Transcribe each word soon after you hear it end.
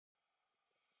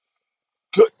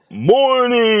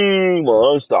morning,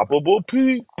 my unstoppable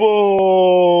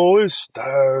people. It's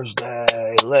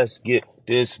Thursday. Let's get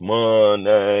this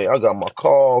Monday. I got my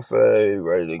coffee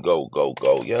ready to go, go,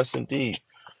 go. Yes, indeed.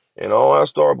 And all our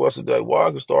Starbucks today.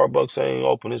 Why? Because Starbucks ain't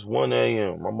open. It's 1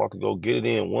 a.m. I'm about to go get it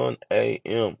in 1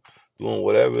 a.m. Doing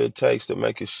whatever it takes to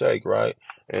make it shake, right?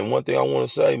 And one thing I want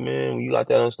to say, man, when you got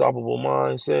that unstoppable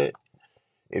mindset,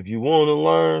 if you want to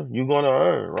learn, you're gonna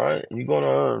earn, right? You're gonna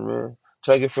earn, man.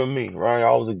 Take it from me, right?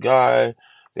 I was a guy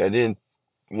that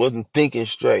wasn't thinking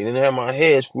straight, didn't have my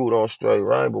head screwed on straight,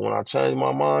 right? But when I changed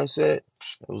my mindset,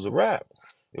 it was a wrap.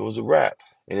 It was a wrap,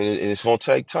 and it's gonna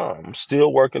take time. I'm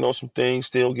still working on some things,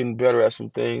 still getting better at some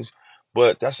things,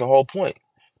 but that's the whole point.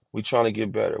 We trying to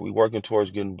get better. We working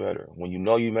towards getting better. When you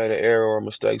know you made an error or a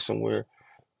mistake somewhere,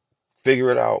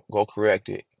 figure it out, go correct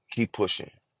it, keep pushing.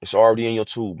 It's already in your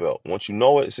tool belt. Once you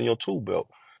know it, it's in your tool belt.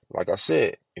 Like I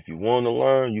said, if you want to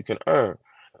learn, you can earn.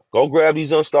 Go grab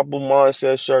these Unstoppable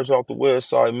Mindset shirts off the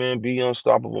website, man. Be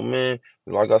unstoppable, man.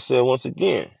 Like I said, once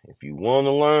again, if you want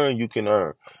to learn, you can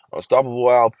earn.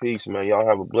 Unstoppable Al Peace, man. Y'all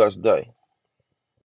have a blessed day.